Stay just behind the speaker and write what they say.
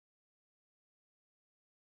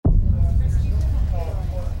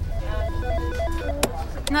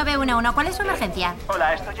911, ¿cuál es su emergencia?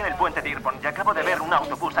 Hola, estoy en el puente de Dearborn y acabo de ver un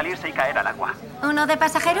autobús salirse y caer al agua. ¿Uno de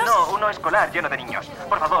pasajeros? No, uno escolar lleno de niños.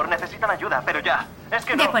 Por favor, necesitan ayuda, pero ya. Es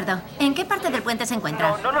que no... De acuerdo. ¿En qué parte del puente se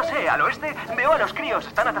encuentra? No lo sé. Al oeste veo a los críos.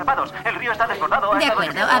 Están atrapados. El río está desbordado. De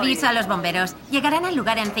acuerdo. Aviso a los bomberos. Llegarán al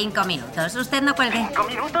lugar en 5 minutos. Usted no cuelgue. ¿5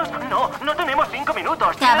 minutos? No tenemos 5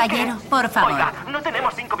 minutos. Caballero, por favor. Oiga, no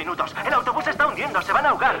tenemos 5 minutos. El autobús se está hundiendo. Se van a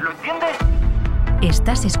ahogar. ¿Lo entiende?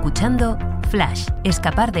 Estás escuchando Flash,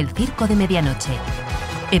 escapar del circo de medianoche.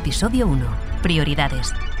 Episodio 1.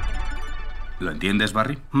 Prioridades. ¿Lo entiendes,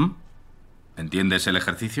 Barry? ¿Entiendes el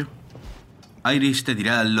ejercicio? Iris te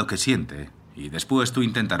dirá lo que siente y después tú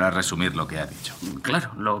intentarás resumir lo que ha dicho.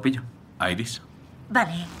 Claro, lo pillo. Iris.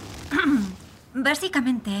 Vale.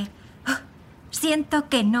 Básicamente, siento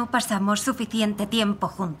que no pasamos suficiente tiempo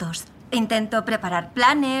juntos. Intento preparar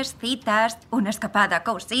planes, citas, una escapada a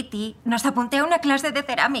Coast City. Nos apunté a una clase de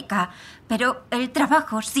cerámica, pero el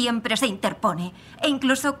trabajo siempre se interpone. E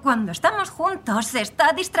incluso cuando estamos juntos,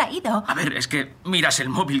 está distraído. A ver, es que miras el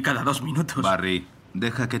móvil cada 2 minutos. Barry,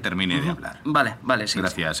 deja que termine de hablar. Vale, sí.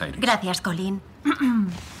 Gracias, Iris. Gracias, Colin.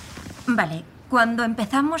 Vale, cuando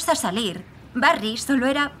empezamos a salir, Barry solo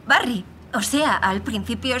era Barry. O sea, al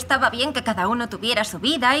principio estaba bien que cada uno tuviera su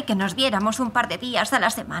vida y que nos viéramos un par de días a la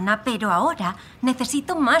semana, pero ahora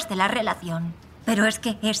necesito más de la relación. Pero es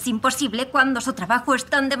que es imposible cuando su trabajo es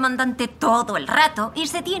tan demandante todo el rato y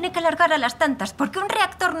se tiene que largar a las tantas porque un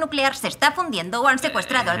reactor nuclear se está fundiendo o han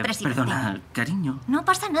secuestrado al presidente. Perdona, cariño. No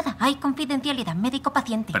pasa nada, hay confidencialidad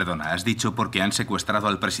médico-paciente. Perdona, ¿has dicho porque han secuestrado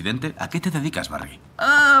al presidente? ¿A qué te dedicas, Barry?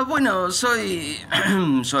 Bueno, soy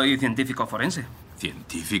científico forense.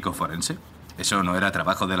 ¿Científico forense? ¿Eso no era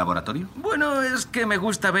trabajo de laboratorio? Bueno, es que me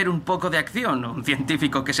gusta ver un poco de acción. Un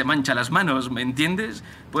científico que se mancha las manos, ¿me entiendes?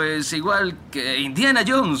 Pues igual que Indiana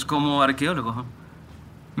Jones como arqueólogo.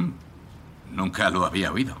 Nunca lo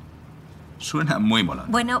había oído. Suena muy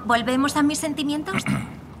molón. Bueno, ¿volvemos a mis sentimientos?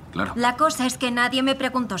 Claro. La cosa es que nadie me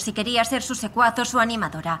preguntó si quería ser su secuaz o su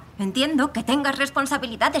animadora. Entiendo que tengas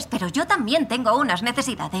responsabilidades, pero yo también tengo unas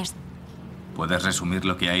necesidades. ¿Puedes resumir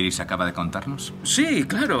lo que Iris acaba de contarnos? Sí,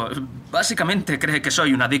 claro. Básicamente cree que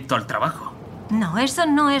soy un adicto al trabajo. No, eso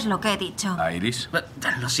no es lo que he dicho. ¿Iris?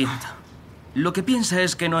 Lo siento. Lo que piensa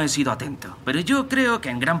es que no he sido atento. Pero yo creo que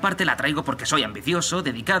en gran parte la traigo porque soy ambicioso,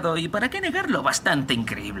 dedicado y, ¿para qué negarlo?, bastante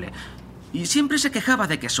increíble. Y siempre se quejaba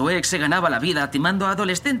de que su ex se ganaba la vida timando a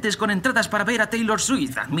adolescentes con entradas para ver a Taylor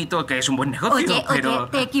Swift. Admito que es un buen negocio, pero...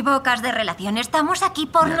 Oye, te equivocas de relación. Estamos aquí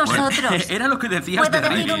por nosotros. Era lo que decías ¿Puedo de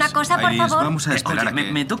decir Iris. una cosa, por Iris, favor? vamos a esperar a que...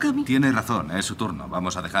 ¿Me toca a mí? Tiene razón, es su turno.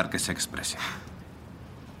 Vamos a dejar que se exprese.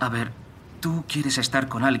 A ver, tú quieres estar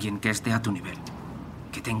con alguien que esté a tu nivel,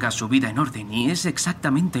 que tenga su vida en orden, y es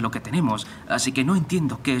exactamente lo que tenemos, así que no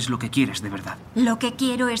entiendo qué es lo que quieres de verdad. Lo que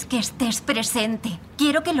quiero es que estés presente.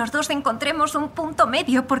 Quiero que los dos encontremos un punto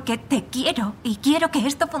medio porque te quiero y quiero que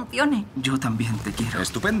esto funcione. Yo también te quiero.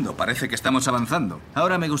 Estupendo, parece que estamos avanzando.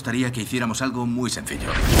 Ahora me gustaría que hiciéramos algo muy sencillo.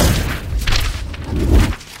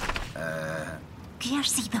 ¿Qué ha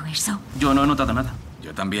sido eso? Yo no he notado nada.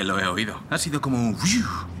 Yo también lo he oído. Ha sido como un...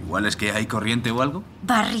 ¿Igual es que hay corriente o algo?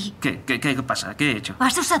 Barry. ¿Qué pasa? ¿Qué he hecho?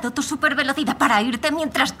 ¿Has usado tu supervelocidad para irte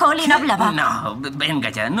mientras Colin hablaba? No, venga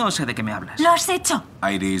ya, no sé de qué me hablas. ¡Lo has hecho!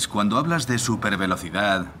 Iris, cuando hablas de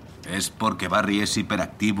supervelocidad, ¿es porque Barry es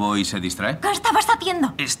hiperactivo y se distrae? ¿Qué estabas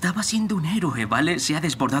haciendo? Estaba siendo un héroe, ¿vale? Se ha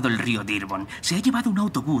desbordado el río Dearborn, se ha llevado un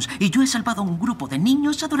autobús y yo he salvado a un grupo de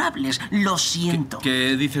niños adorables. Lo siento.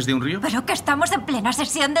 ¿Qué dices de un río? Pero que estamos en plena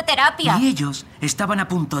sesión de terapia. Y ellos estaban a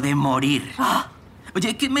punto de morir.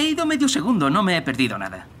 Oye, que me he ido medio segundo, no me he perdido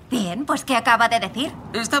nada. Bien, pues ¿qué acaba de decir?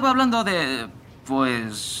 Estaba hablando de...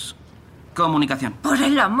 pues... comunicación. Por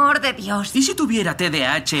el amor de Dios. ¿Y si tuviera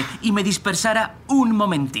TDAH y me dispersara un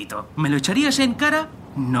momentito? ¿Me lo echarías en cara?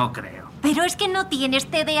 No creo. Pero es que no tienes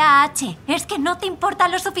TDAH. Es que no te importa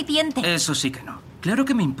lo suficiente. Eso sí que no. Claro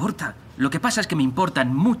que me importa. Lo que pasa es que me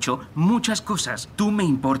importan muchas cosas. Tú me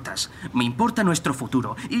importas. Me importa nuestro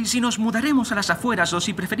futuro. Y si nos mudaremos a las afueras o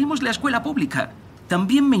si preferimos la escuela pública.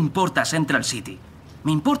 También me importa Central City.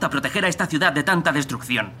 Me importa proteger a esta ciudad de tanta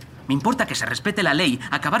destrucción. Me importa que se respete la ley,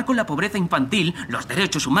 acabar con la pobreza infantil, los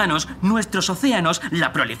derechos humanos, nuestros océanos,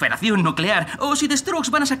 la proliferación nuclear, o si The Strokes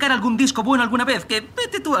van a sacar algún disco bueno alguna vez, que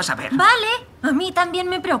vete tú a saber. Vale, a mí también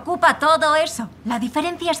me preocupa todo eso. La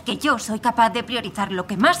diferencia es que yo soy capaz de priorizar lo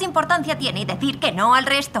que más importancia tiene y decir que no al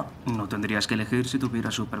resto. No tendrías que elegir si tuviera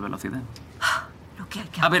supervelocidad. Lo que hay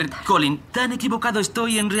que A ver, aguantar. Colin, ¿tan equivocado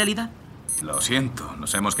estoy en realidad? Lo siento,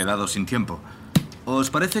 nos hemos quedado sin tiempo. ¿Os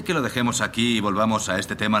parece que lo dejemos aquí y volvamos a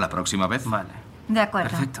este tema la próxima vez? Vale. De acuerdo.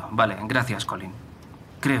 Perfecto. Vale, gracias, Colin.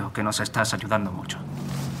 Creo que nos estás ayudando mucho.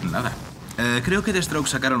 Nada. Creo que The Strokes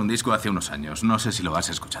sacaron un disco hace unos años. No sé si lo has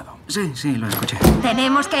escuchado. Sí, lo escuché.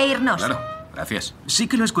 Tenemos que irnos. Claro, gracias. Sí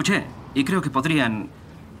que lo escuché. Y creo que podrían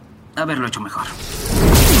haberlo hecho mejor.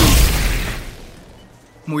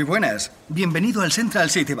 Muy buenas. Bienvenido al Central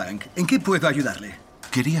Citibank. ¿En qué puedo ayudarle?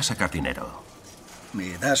 Quería sacar dinero.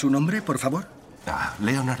 ¿Me da su nombre, por favor?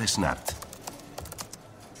 Leonard Snart.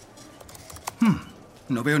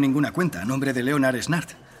 No veo ninguna cuenta a nombre de Leonard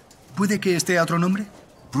Snart. ¿Puede que esté a otro nombre?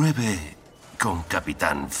 Pruebe con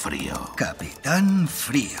Capitán Frío. Capitán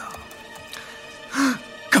Frío.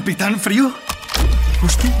 ¿Capitán Frío?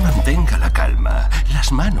 Usted mantenga la calma.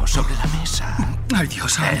 Las manos sobre la mesa. Ay,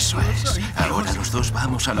 Dios. Eso es. Ahora los dos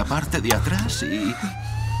vamos a la parte de atrás y...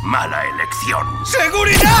 ¡Mala elección!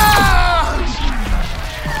 ¡Seguridad!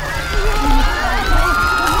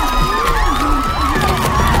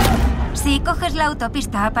 Si coges la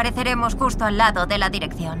autopista, apareceremos justo al lado de la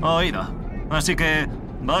dirección. Oído. Así que,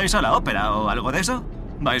 ¿vais a la ópera o algo de eso?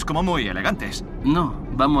 Vais como muy elegantes. No,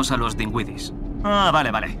 vamos a los Dinwiddie's.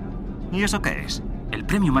 Vale. ¿Y eso qué es? El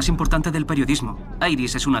premio más importante del periodismo.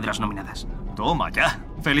 Iris es una de las nominadas. Toma ya.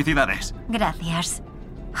 Felicidades. Gracias.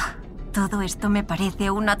 Todo esto me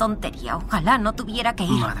parece una tontería. Ojalá no tuviera que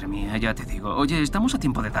ir. Madre mía, ya te digo. Oye, estamos a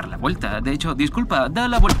tiempo de dar la vuelta. De hecho, disculpa, da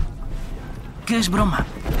la vuelta. ¿Qué es broma?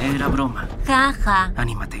 Era broma. Jaja.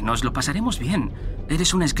 Anímate, nos lo pasaremos bien.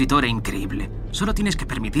 Eres una escritora increíble. Solo tienes que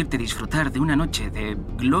permitirte disfrutar de una noche de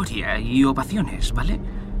gloria y ovaciones, ¿vale?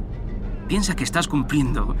 Piensa que estás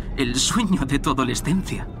cumpliendo el sueño de tu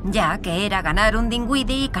adolescencia. Ya que era ganar un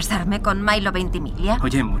Dinwiddie y casarme con Milo Ventimiglia.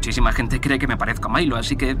 Oye, muchísima gente cree que me parezco a Milo,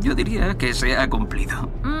 así que yo diría que se ha cumplido.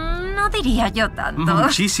 No diría yo tanto.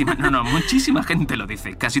 Muchísima gente lo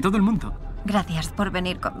dice. Casi todo el mundo. Gracias por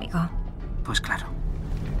venir conmigo. Pues claro.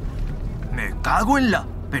 Me cago en la...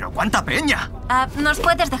 ¿Pero cuánta peña? Nos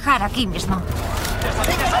puedes dejar aquí mismo.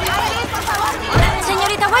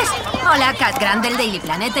 Señorita West. Hola, Cat Grant del Daily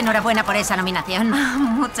Planet. Enhorabuena por esa nominación.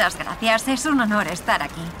 Muchas gracias. Es un honor estar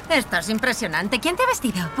aquí. Esto es impresionante. ¿Quién te ha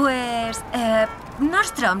vestido? Pues,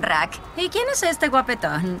 Nordstrom Rack. ¿Y quién es este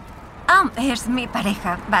guapetón? Es mi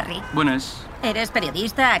pareja, Barry. Buenas. ¿Eres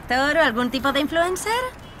periodista, actor o algún tipo de influencer?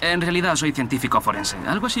 En realidad soy científico forense.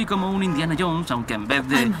 Algo así como un Indiana Jones, aunque en vez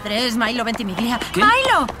de... Ay, madre, es Milo Ventimiglia. ¿Qué?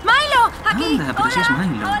 ¡Milo! ¡Aquí! Anda, pero si es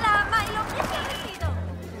Milo. Hola, Milo.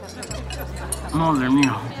 Madre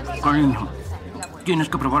mía, cariño. Tienes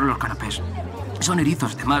que probar los canapés. Son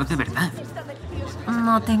erizos de mar de verdad.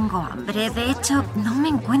 No tengo hambre. De hecho, no me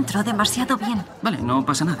encuentro demasiado bien. Vale, no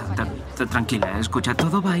pasa nada. Tranquila, escucha,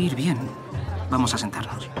 todo va a ir bien. Vamos a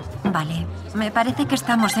sentarnos. Vale, me parece que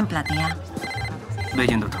estamos en platea. Ve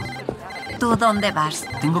yendo tú. ¿Tú dónde vas?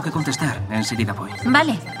 Tengo que contestar. Enseguida voy.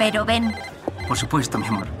 Vale, pero ven. Por supuesto, mi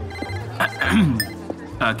amor.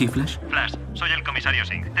 ¿Aquí, Flash? Flash, soy el comisario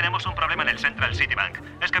Singh. Tenemos un problema en el Central Citibank.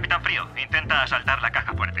 Es Capitán Frío. Intenta asaltar la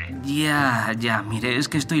caja fuerte. Ya. Mire, es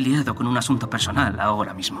que estoy liado con un asunto personal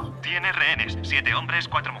ahora mismo. Tiene rehenes. 7 hombres,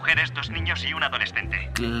 4 mujeres, 2 niños y un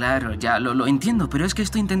adolescente. Claro, ya lo entiendo, pero es que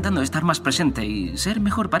estoy intentando estar más presente y ser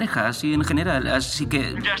mejor pareja, así en general, así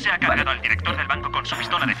que... Ya se ha cargado al director del banco con su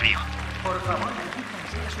pistola de frío. Por favor,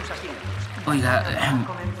 diríjanse a sus asientos. Oiga,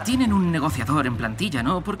 tienen un negociador en plantilla,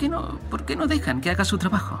 ¿no? ¿Por qué no dejan que haga su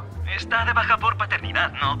trabajo? Está de baja por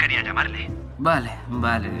paternidad. No quería llamarle. Vale.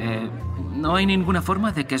 ¿No hay ninguna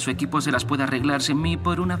forma de que su equipo se las pueda arreglar sin mí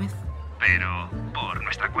por una vez? ¿Pero por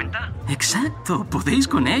nuestra cuenta? Exacto, podéis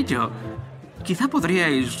con ello. Quizá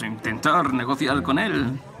podríais intentar negociar con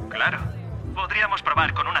él. Claro. Podríamos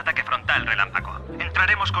probar con un ataque frontal relámpago.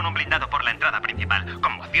 Entraremos con un blindado por la entrada principal.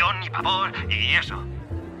 Conmoción y pavor y eso.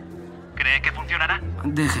 ¿Cree que funcionará?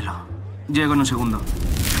 Déjelo. Llego en un segundo.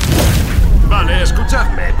 Vale,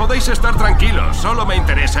 escuchadme. Podéis estar tranquilos. Solo me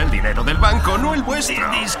interesa el dinero del banco, no el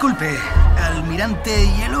vuestro. Disculpe, ¿almirante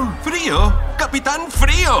Hielo? ¿Frío? ¡Capitán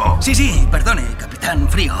Frío! Sí, perdone, Capitán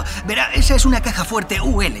Frío. Verá, esa es una caja fuerte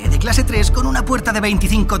UL de clase 3 con una puerta de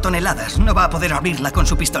 25 toneladas. No va a poder abrirla con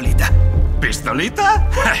su pistolita. ¿Pistolita?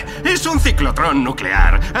 Es un ciclotrón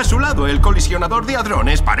nuclear. A su lado, el colisionador de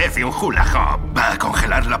hadrones parece un hula hoop. Va a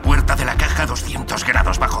congelar la puerta de la caja a 200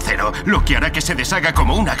 grados bajo cero, lo que hará que se deshaga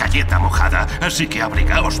como una galleta mojada. Así que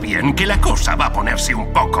abrigaos bien, que la cosa va a ponerse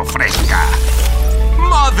un poco fresca.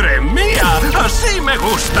 ¡Madre mía! ¡Así me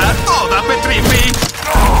gusta! ¡Toda Petrifi!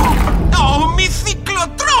 ¡Oh, mi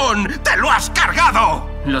ciclotrón! ¡Te lo has cargado!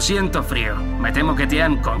 Lo siento, Frío. Me temo que te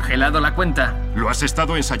han congelado la cuenta. ¿Lo has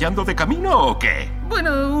estado ensayando de camino o qué?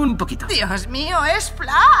 Bueno, un poquito. ¡Dios mío, es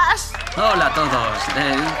Flash! Hola a todos.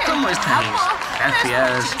 ¿Cómo estáis?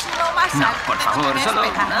 Gracias. No, por favor, solo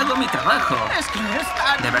hago mi trabajo. Es que es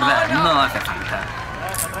tan De verdad, mono. no hace falta.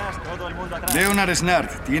 Leonard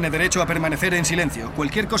Snark tiene derecho a permanecer en silencio.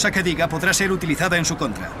 Cualquier cosa que diga podrá ser utilizada en su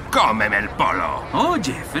contra. ¡Cómeme el polo!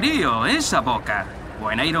 Oye, Frío, esa boca.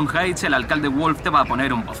 O en Iron Heights el alcalde Wolf te va a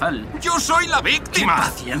poner un bozal. ¡Yo soy la víctima!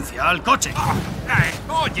 ¡Paciencia, al coche!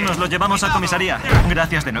 Oye, Nos lo llevamos a comisaría.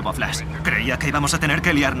 Gracias de nuevo, Flash. Creía que íbamos a tener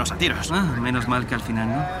que liarnos a tiros. Ah, menos mal que al final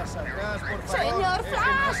no. ¡Señor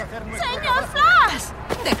Flash! ¡Señor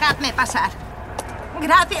Flash! Dejadme pasar.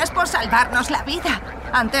 Gracias por salvarnos la vida.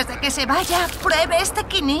 Antes de que se vaya, pruebe este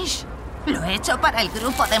quiche. Lo he hecho para el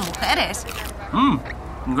grupo de mujeres.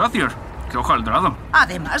 Gracias. Qué hojaldrado.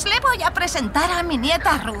 Además, le voy a presentar a mi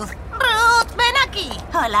nieta Ruth. Ruth, ven aquí.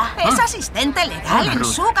 Hola. Es asistente legal Hola, en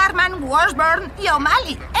Ruth. Sugarman, Washburn y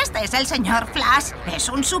O'Malley. Este es el señor Flash. Es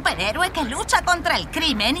un superhéroe que lucha contra el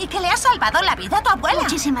crimen y que le ha salvado la vida a tu abuela.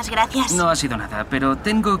 Muchísimas gracias. No ha sido nada, pero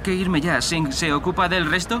tengo que irme ya. ¿Singh se ocupa del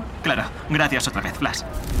resto? Claro, gracias otra vez, Flash.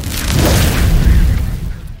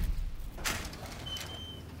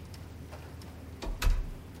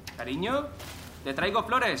 Cariño, te traigo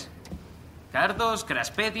flores. Cardos,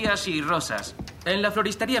 craspedias y rosas. En la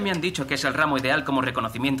floristería me han dicho que es el ramo ideal como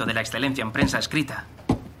reconocimiento de la excelencia en prensa escrita.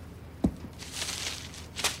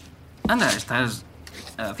 Anda, ¿estás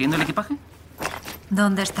haciendo el equipaje?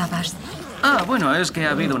 ¿Dónde estabas? Ah, bueno, es que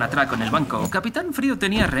ha habido un atraco en el banco. Capitán Frío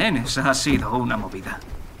tenía rehenes. Ha sido una movida.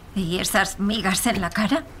 ¿Y esas migas en la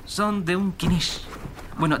cara? Son de un quiche.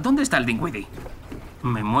 Bueno, ¿dónde está el Dinwiddie?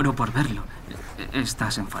 Me muero por verlo.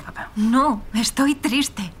 Estás enfadada. No, estoy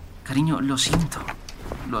triste. Cariño, lo siento.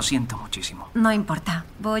 Lo siento muchísimo. No importa.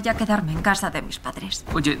 Voy a quedarme en casa de mis padres.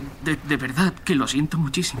 Oye, de verdad que lo siento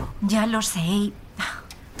muchísimo. Ya lo sé y...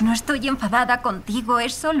 No estoy enfadada contigo,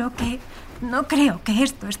 es solo que... No creo que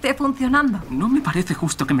esto esté funcionando. No me parece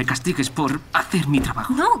justo que me castigues por hacer mi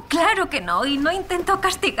trabajo. No, claro que no, y no intento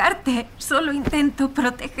castigarte. Solo intento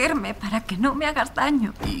protegerme para que no me hagas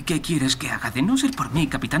daño. ¿Y qué quieres que haga? De no ser por mí,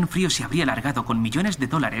 Capitán Frío se habría largado con millones de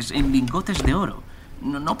dólares en lingotes de oro.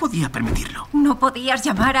 No podía permitirlo. ¿No podías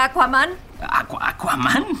llamar a Aquaman?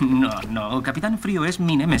 ¿Aquaman? No, Capitán Frío es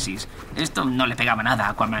mi némesis. Esto no le pegaba nada a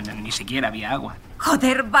Aquaman, ni siquiera había agua.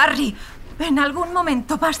 Joder, Barry. En algún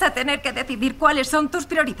momento vas a tener que decidir cuáles son tus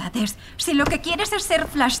prioridades. Si lo que quieres es ser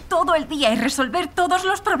Flash todo el día y resolver todos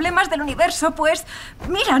los problemas del universo, pues...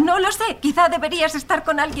 Mira, no lo sé. Quizá deberías estar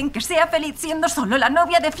con alguien que sea feliz siendo solo la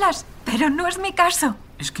novia de Flash. Pero no es mi caso.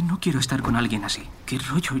 Es que no quiero estar con alguien así. ¿Qué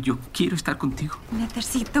rollo? Yo quiero estar contigo.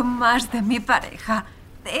 Necesito más de mi pareja.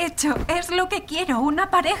 De hecho, es lo que quiero, una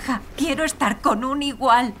pareja. Quiero estar con un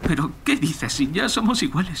igual. ¿Pero qué dices si ya somos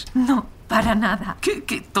iguales? No, para nada.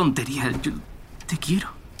 ¿Qué tontería? Yo te quiero.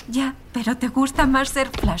 Ya, pero te gusta más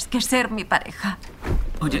ser Flash que ser mi pareja.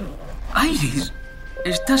 Oye, Iris,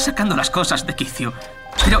 estás sacando las cosas de quicio.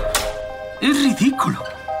 Pero es ridículo.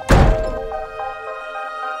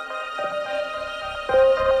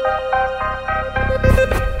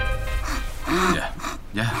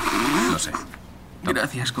 Ya, lo sé.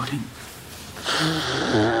 Gracias, Colin.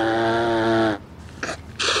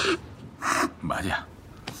 Vaya.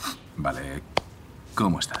 Vale,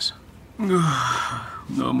 ¿cómo estás?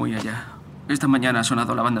 No muy allá. Esta mañana ha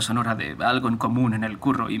sonado la banda sonora de Algo en Común en el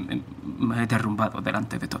curro y me he derrumbado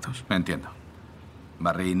delante de todos. Entiendo.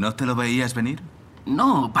 Barry, ¿no te lo veías venir?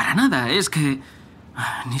 No, para nada. Es que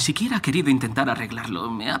ni siquiera he querido intentar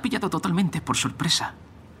arreglarlo. Me ha pillado totalmente por sorpresa.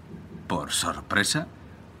 ¿Por sorpresa?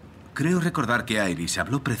 Creo recordar que Iris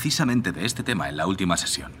habló precisamente de este tema en la última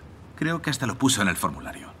sesión. Creo que hasta lo puso en el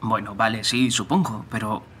formulario. Bueno, vale, sí, supongo,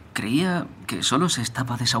 pero creía que solo se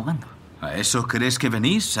estaba desahogando. ¿A eso crees que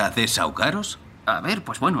venís? ¿A desahogaros? A ver,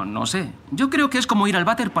 pues bueno, no sé. Yo creo que es como ir al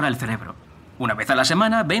váter para el cerebro. Una vez a la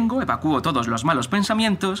semana vengo, evacúo todos los malos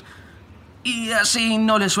pensamientos y así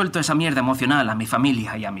no le suelto esa mierda emocional a mi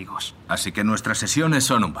familia y amigos. Así que nuestras sesiones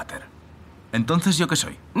son un váter. Entonces, ¿yo qué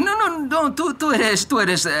soy? No, tú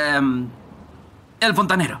eres el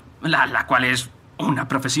fontanero, la cual es una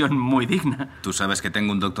profesión muy digna. ¿Tú sabes que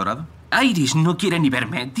tengo un doctorado? Iris no quiere ni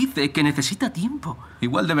verme, dice que necesita tiempo.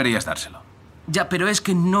 Igual deberías dárselo. Ya, pero es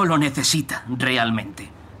que no lo necesita,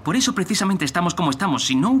 realmente. Por eso precisamente estamos como estamos.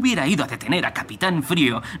 Si no hubiera ido a detener a Capitán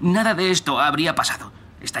Frío, nada de esto habría pasado.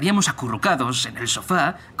 Estaríamos acurrucados en el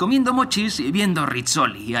sofá, comiendo mochis y viendo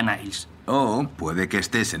Rizzoli a Niles. O puede que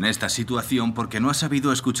estés en esta situación porque no has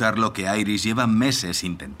sabido escuchar lo que Iris lleva meses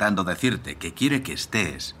intentando decirte, que quiere que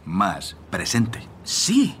estés más presente.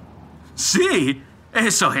 Sí,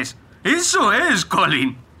 eso es,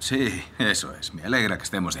 Colin. Sí, eso es. Me alegra que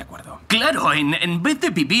estemos de acuerdo. Claro, en vez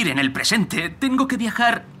de vivir en el presente, tengo que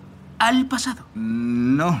viajar al pasado.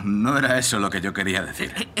 No era eso lo que yo quería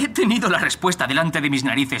decir. He tenido la respuesta delante de mis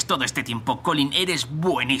narices todo este tiempo. Colin, eres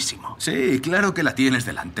buenísimo. Sí, claro que la tienes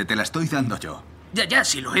delante. Te la estoy dando yo. Ya,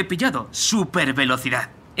 sí lo he pillado. Supervelocidad.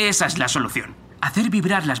 Esa es la solución. Hacer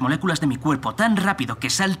vibrar las moléculas de mi cuerpo tan rápido que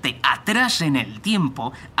salte atrás en el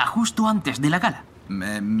tiempo a justo antes de la gala.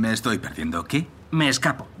 Me estoy perdiendo. ¿Qué? Me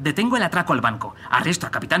escapo, detengo el atraco al banco, arresto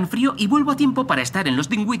a Capitán Frío y vuelvo a tiempo para estar en los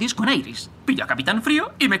Dinwiddie's con Iris. Pillo a Capitán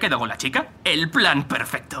Frío y me quedo con la chica. El plan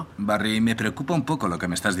perfecto. Barry, me preocupa un poco lo que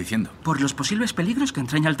me estás diciendo. ¿Por los posibles peligros que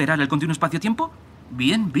entraña alterar el continuo espacio-tiempo?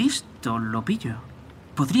 Bien visto, lo pillo.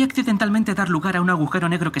 ¿Podría accidentalmente dar lugar a un agujero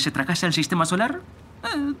negro que se tragase al sistema solar?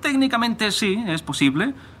 Técnicamente sí, es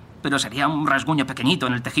posible. Pero sería un rasguño pequeñito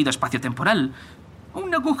en el tejido espacio-temporal.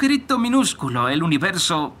 Un agujerito minúsculo, el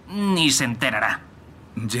universo ni se enterará.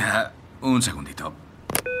 Ya, un segundito.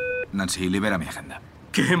 Nancy, libera mi agenda.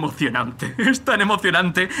 ¡Qué emocionante! ¡Es tan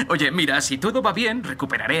emocionante! Oye, mira, si todo va bien,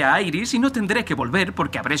 recuperaré a Iris y no tendré que volver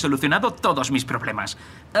porque habré solucionado todos mis problemas.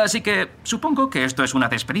 Así que supongo que esto es una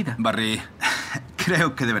despedida. Barry,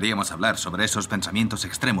 creo que deberíamos hablar sobre esos pensamientos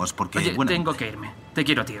extremos porque... Oye, tengo que irme. Te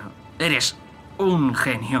quiero, tío. Eres un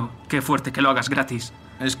genio. Qué fuerte que lo hagas gratis.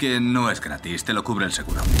 Es que no es gratis, te lo cubre el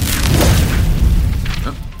seguro.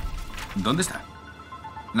 ¿Dónde está?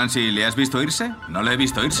 Nancy, ¿le has visto irse? No le he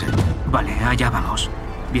visto irse. Vale, allá vamos.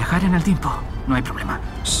 Viajar en el tiempo, no hay problema.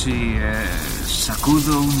 Si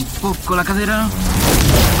sacudo un poco la cadera...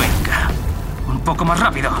 Venga, un poco más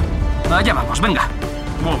rápido. Allá vamos, venga.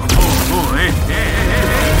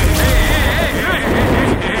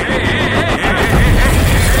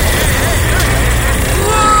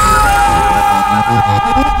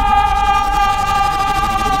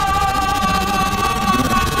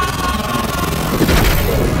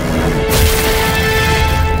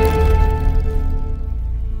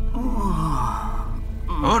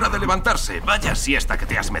 Hora de levantarse. Vaya siesta que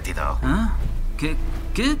te has metido. ¿Ah?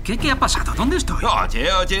 ¿Qué ha pasado? ¿Dónde estoy?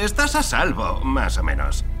 Oye, estás a salvo, más o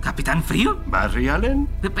menos. ¿Capitán Frío? ¿Barry Allen?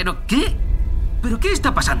 ¿Pero qué? ¿Pero qué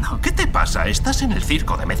está pasando? ¿Qué te pasa? Estás en el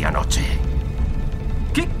circo de medianoche.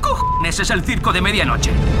 ¿Qué cojones es el circo de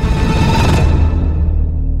medianoche?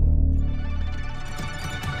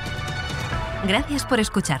 Gracias por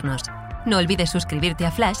escucharnos. No olvides suscribirte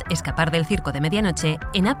a Flash, Escapar del Circo de Medianoche,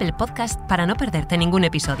 en Apple Podcast para no perderte ningún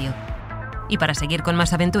episodio. Y para seguir con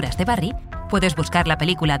más aventuras de Barry, puedes buscar la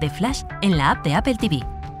película de Flash en la app de Apple TV.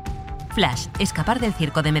 Flash, Escapar del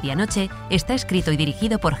Circo de Medianoche está escrito y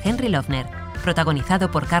dirigido por Henry Lovner,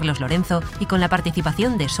 protagonizado por Carlos Lorenzo y con la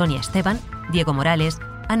participación de Sonia Esteban, Diego Morales,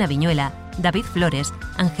 Ana Viñuela, David Flores,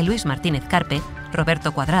 Ángel Luis Martínez Carpe,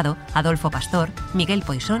 Roberto Cuadrado, Adolfo Pastor, Miguel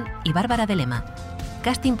Poisson y Bárbara de Lema.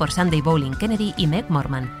 Casting por Sunday Bowling Kennedy y Meg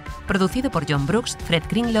Morman. Producido por John Brooks, Fred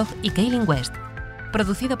Greenlow y Kaylin West.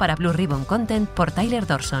 Producido para Blue Ribbon Content por Tyler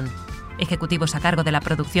Dorson. Ejecutivos a cargo de la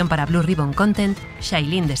producción para Blue Ribbon Content,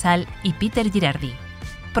 Shailene Desal y Peter Girardi.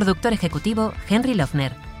 Productor ejecutivo, Henry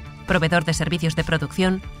Lovner. Proveedor de servicios de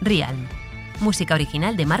producción, Realm. Música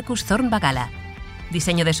original de Marcus Thorne Bagala.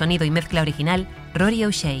 Diseño de sonido y mezcla original, Rory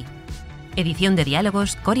O'Shea. Edición de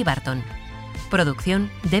diálogos, Cory Barton. Producción,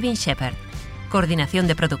 Devin Shepard. Coordinación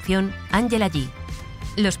de producción, Angela G.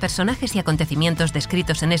 Los personajes y acontecimientos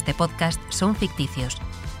descritos en este podcast son ficticios.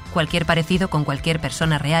 Cualquier parecido con cualquier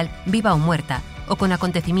persona real, viva o muerta, o con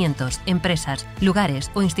acontecimientos, empresas,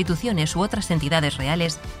 lugares o instituciones u otras entidades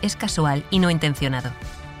reales, es casual y no intencionado.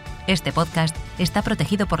 Este podcast está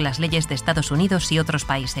protegido por las leyes de Estados Unidos y otros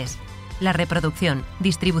países. La reproducción,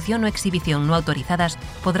 distribución o exhibición no autorizadas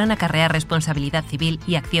podrán acarrear responsabilidad civil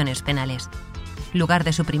y acciones penales. Lugar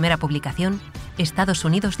de su primera publicación, Estados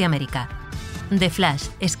Unidos de América. The Flash,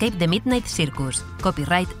 Escape the Midnight Circus,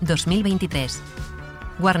 copyright 2023.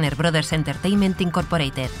 Warner Brothers Entertainment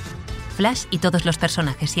Incorporated. Flash y todos los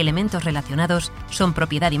personajes y elementos relacionados son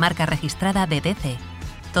propiedad y marca registrada de DC.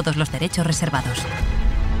 Todos los derechos reservados.